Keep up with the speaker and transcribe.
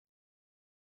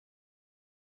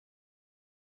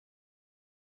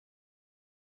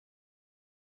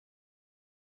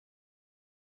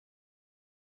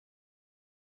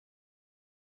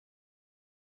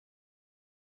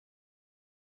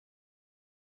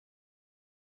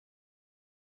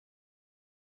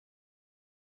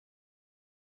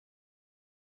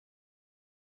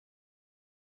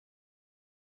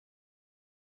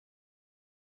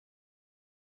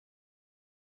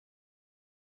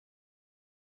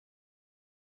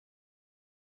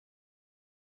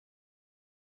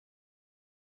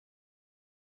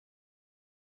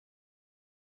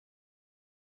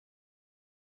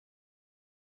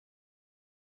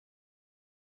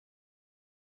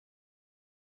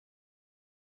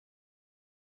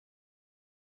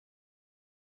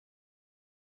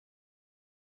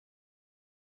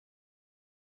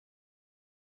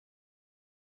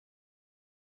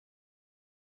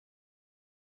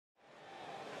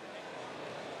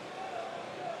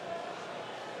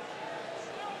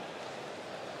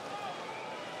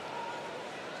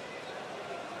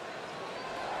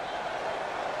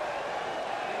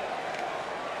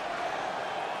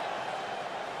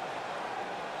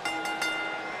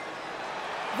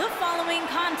The following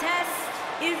contest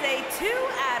is a 2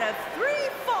 out of 3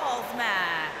 falls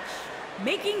match.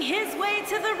 Making his way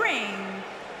to the ring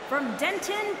from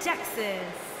Denton, Texas,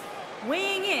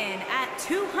 weighing in at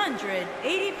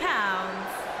 280 pounds,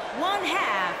 one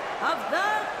half of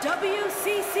the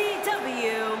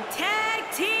WCCW Tag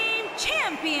Team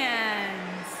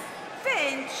Champions,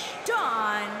 Finch,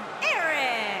 Don,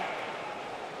 Erich.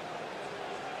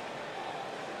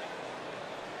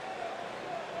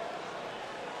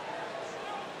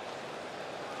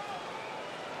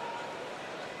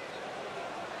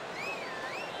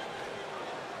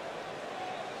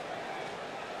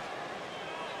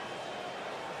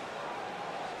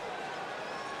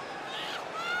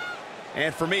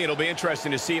 And for me, it'll be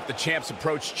interesting to see if the champ's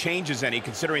approach changes any,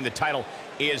 considering the title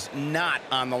is not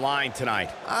on the line tonight.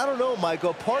 I don't know,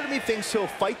 Michael. Part of me thinks he'll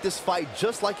fight this fight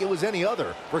just like it was any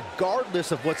other,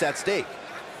 regardless of what's at stake.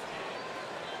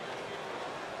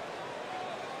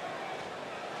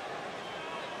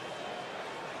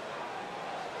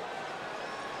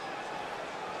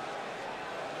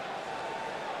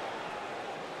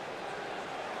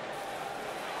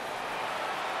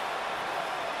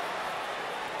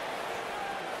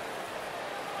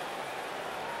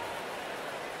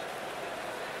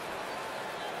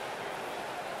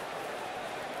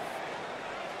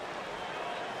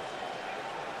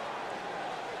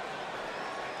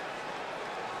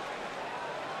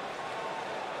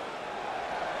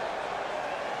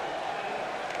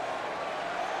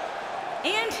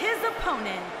 And his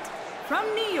opponent, from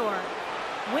New York,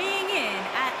 weighing in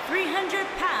at 300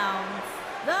 pounds,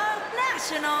 the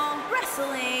National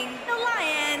Wrestling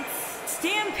Alliance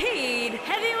Stampede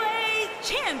Heavyweight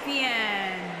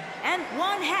Champion, and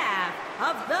one half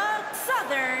of the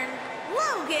Southern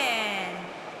Logan.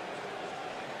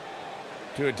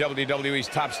 Two of WWE's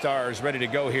top stars ready to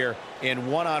go here in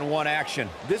one-on-one action.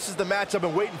 This is the match I've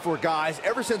been waiting for, guys.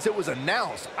 Ever since it was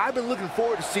announced, I've been looking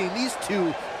forward to seeing these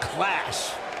two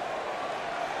clash.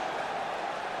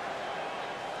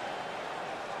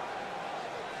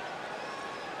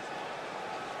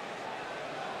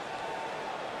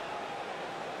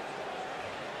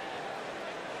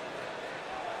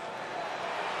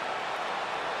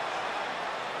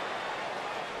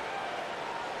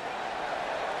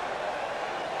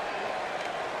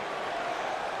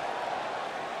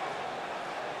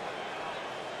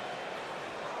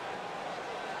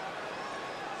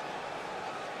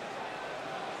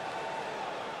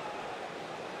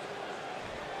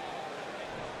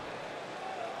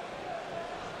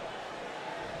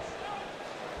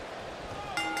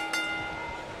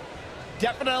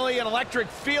 Definitely an electric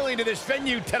feeling to this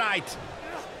venue tonight.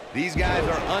 These guys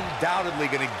are undoubtedly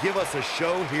going to give us a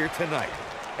show here tonight.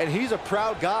 And he's a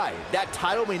proud guy. That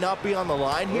title may not be on the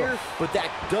line here, but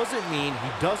that doesn't mean he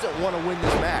doesn't want to win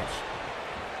this match.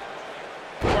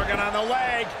 Working on the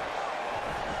leg.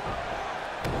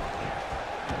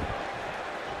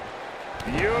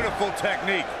 Beautiful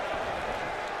technique.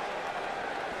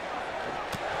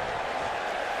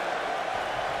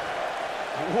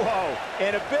 Whoa,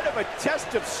 and a bit of a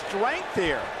test of strength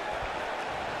here.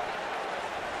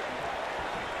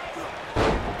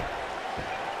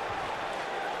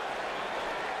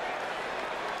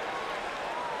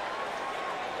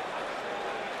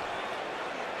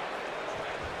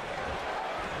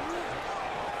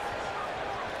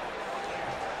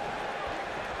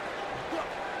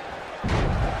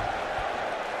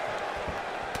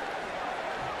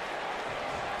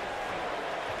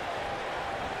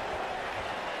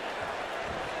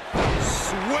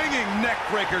 Swinging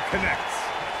neckbreaker connects.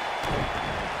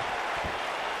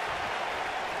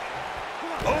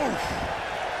 Oof.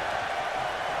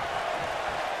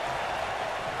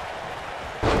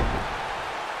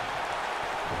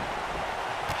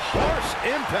 Harsh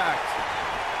impact.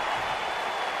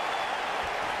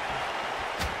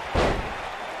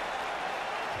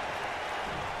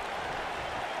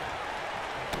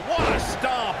 What a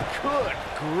stomp. Good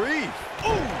grief.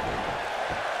 Ooh.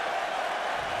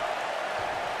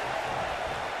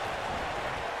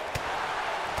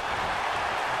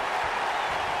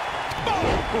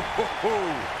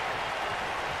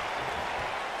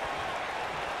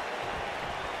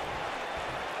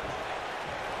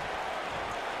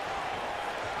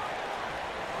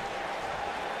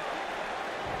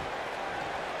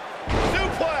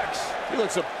 Suplex! He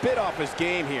looks a bit off his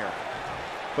game here,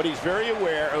 but he's very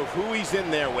aware of who he's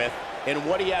in there with and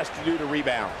what he has to do to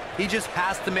rebound. He just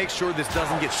has to make sure this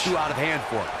doesn't get too out of hand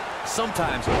for him.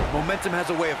 Sometimes momentum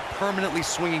has a way of permanently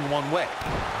swinging one way.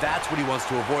 That's what he wants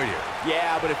to avoid here.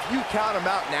 Yeah, but if you count him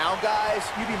out now, guys,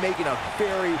 you'd be making a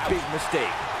very big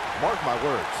mistake. Mark my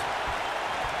words.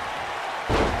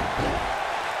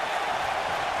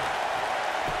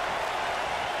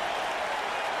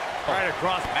 right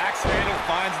across. Axe handle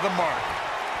finds the mark.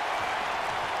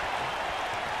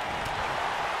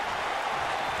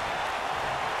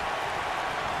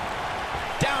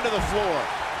 Down to the floor.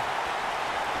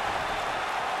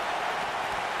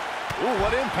 Ooh,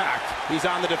 what impact. He's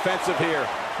on the defensive here.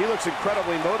 He looks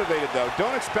incredibly motivated, though.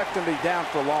 Don't expect him to be down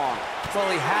for long. Well,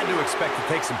 he had to expect to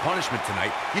take some punishment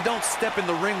tonight. You don't step in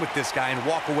the ring with this guy and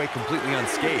walk away completely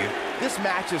unscathed. This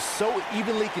match is so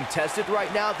evenly contested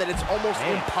right now that it's almost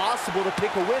impossible to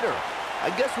pick a winner. I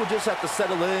guess we'll just have to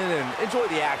settle in and enjoy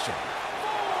the action.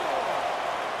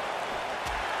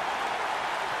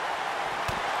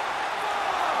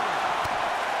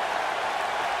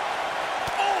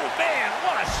 Oh, man,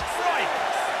 what a strike!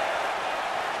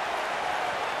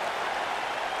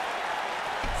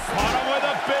 Caught him with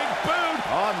a big boot.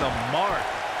 On the mark.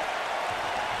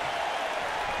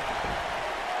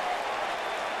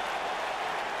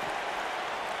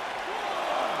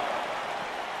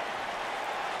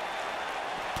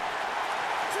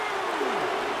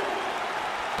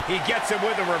 He gets him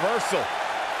with a reversal.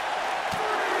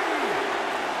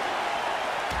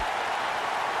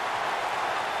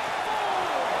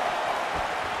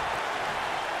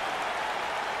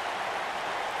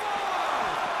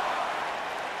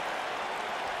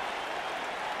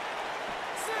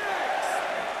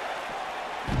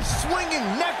 Swinging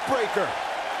neck breaker.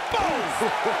 Boom!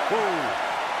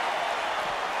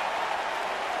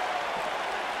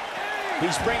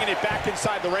 He's bringing it back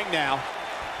inside the ring now.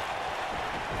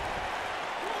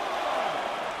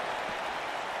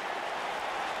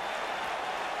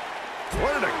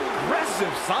 What an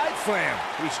aggressive side slam.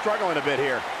 He's struggling a bit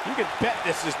here. You can bet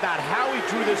this is not how he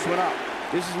drew this one up.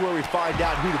 This is where we find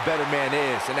out who the better man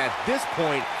is. And at this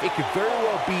point, it could very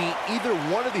well be either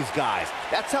one of these guys.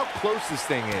 That's how close this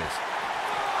thing is.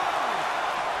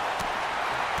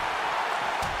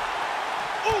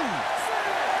 Ooh!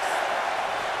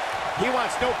 He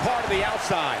wants no part of the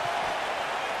outside.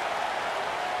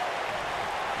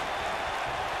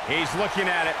 He's looking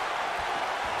at it.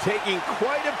 Taking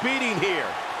quite a beating here.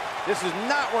 This is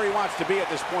not where he wants to be at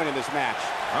this point in this match.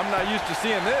 I'm not used to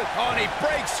seeing this. Oh, and he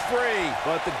breaks free.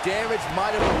 But the damage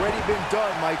might have already been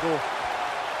done, Michael.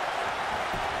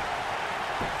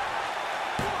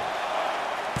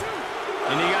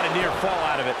 And he got a near fall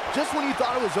out of it. Just when you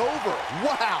thought it was over.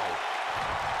 Wow!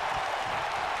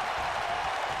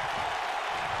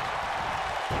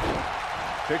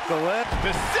 Pick the leg.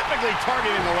 Specifically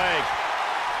targeting the leg.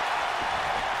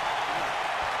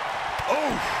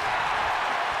 Oh!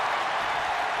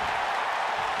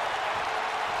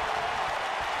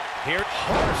 Here,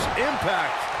 Harsh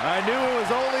impact. I knew it was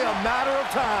only a matter of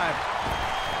time.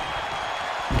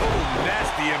 boom,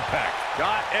 nasty impact.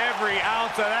 Got every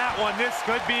ounce of that one. This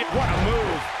could be, what a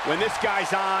move. When this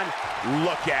guy's on,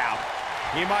 look out.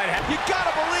 He might have, You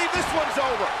gotta believe this one's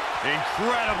over.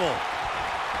 incredible.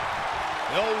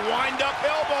 He'll wind up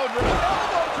elbow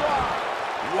drop.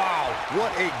 Wow,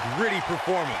 what a gritty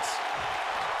performance.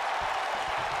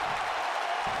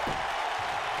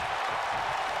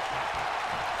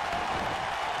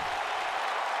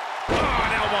 Oh,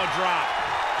 an elbow drop.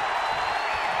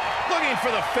 Looking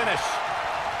for the finish.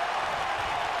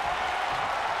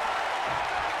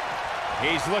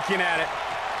 He's looking at it.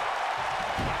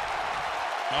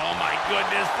 Oh, my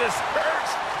goodness, this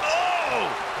hurts. Oh!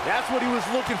 That's what he was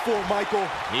looking for, Michael.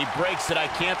 He breaks it. I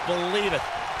can't believe it.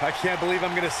 I can't believe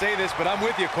I'm going to say this, but I'm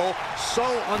with you, Cole. So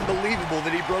unbelievable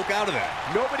that he broke out of that.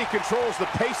 Nobody controls the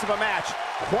pace of a match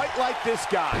quite like this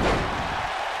guy.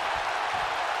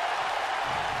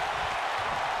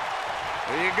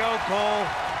 There you go, Cole.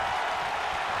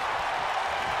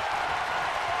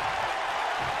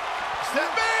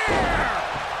 Spear!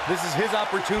 This is his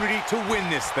opportunity to win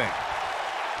this thing.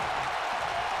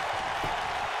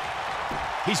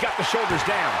 He's got the shoulders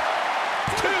down.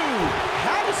 Two!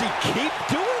 How does he keep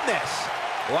doing this?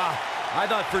 Wow, I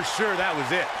thought for sure that was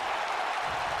it.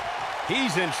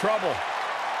 He's in trouble.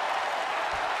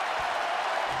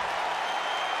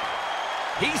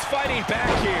 He's fighting back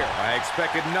here. I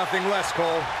expected nothing less,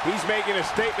 Cole. He's making a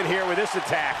statement here with this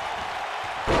attack.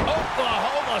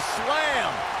 Oklahoma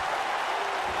slam.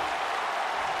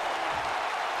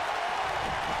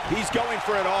 He's going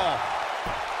for it all.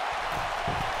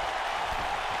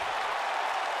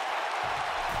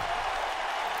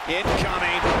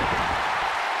 Incoming.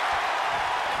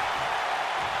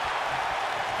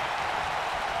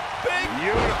 Big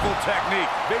Beautiful technique.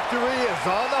 Victory is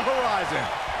on the horizon.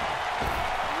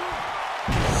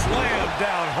 Slam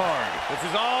down hard. This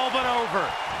is all but over.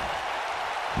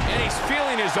 And he's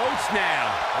feeling his oats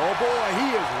now. Oh boy, he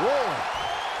is rolling.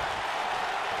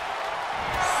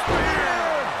 Spear!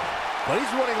 But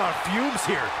he's running on fumes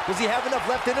here. Does he have enough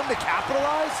left in him to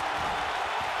capitalize?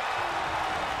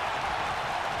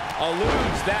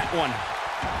 Eludes that one.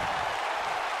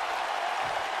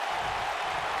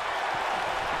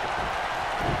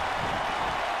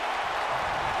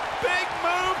 Big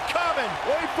move coming.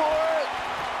 Wait for it.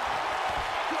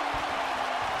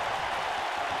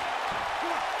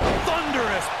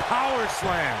 Thunderous power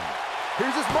slam.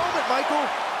 Here's his moment, Michael.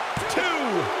 2,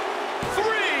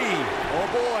 3. Oh,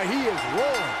 boy, he is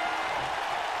rolling.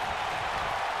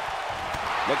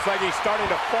 Looks like he's starting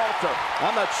to falter.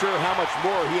 I'm not sure how much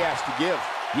more he has to give.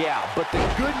 Yeah, but the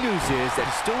good news is that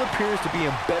he still appears to be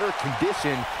in better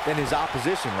condition than his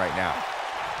opposition right now.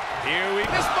 Here we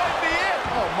go. This might be it.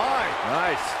 Oh, my.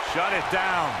 Nice. Shut it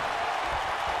down.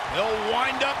 He'll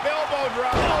wind up elbow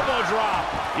drop. Elbow drop.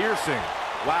 Piercing.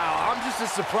 Wow, I'm just as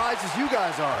surprised as you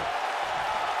guys are.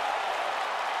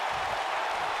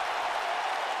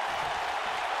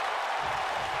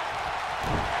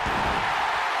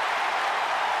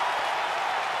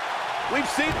 We've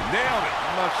seen it. Nailed it.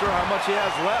 I'm not sure how much he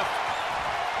has left.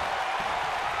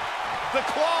 The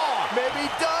claw. Maybe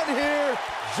done here.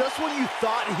 Just when you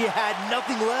thought he had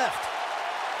nothing left.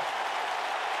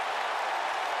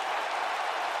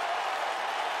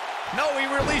 No,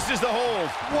 he releases the hold.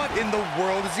 What in the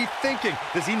world is he thinking?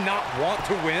 Does he not want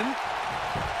to win?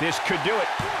 This could do it.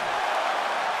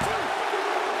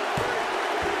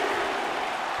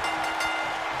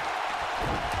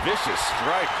 Vicious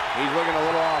strike. He's looking a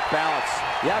little off balance.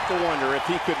 You have to wonder if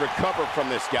he could recover from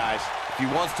this, guys. If he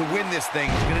wants to win this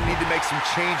thing, he's going to need to make some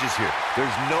changes here.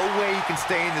 There's no way he can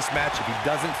stay in this match if he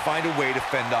doesn't find a way to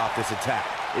fend off this attack.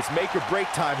 It's make or break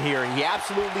time here. He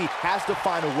absolutely has to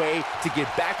find a way to get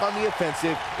back on the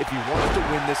offensive if he wants to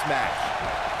win this match.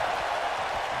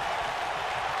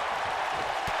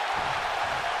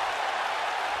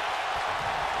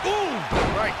 Ooh,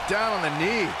 right down on the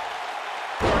knee.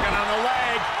 Working on the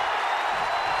leg.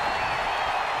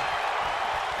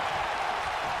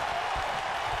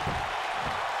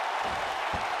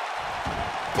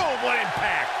 Boom, what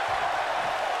impact.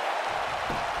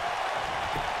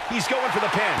 He's going for the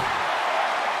pin.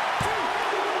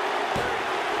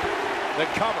 The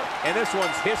cover, and this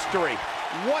one's history.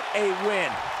 What a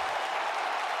win.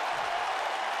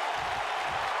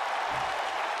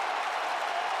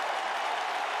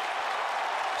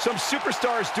 Some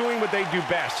superstars doing what they do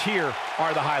best. Here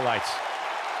are the highlights.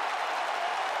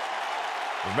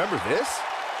 Remember this?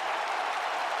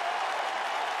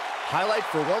 Highlight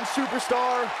for one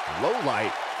superstar, low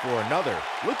light for another.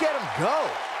 Look at him go.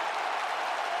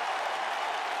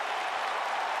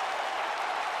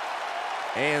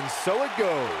 And so it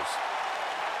goes.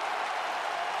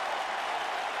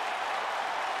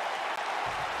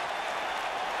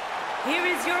 Here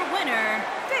is your winner,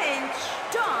 Erich.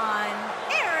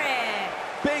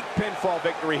 Big pinfall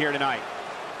victory here tonight.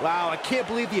 Wow, I can't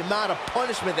believe the amount of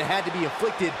punishment that had to be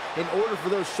inflicted in order for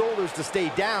those shoulders to stay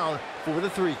down for the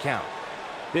 3 count.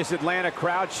 This Atlanta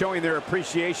crowd showing their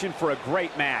appreciation for a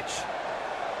great match.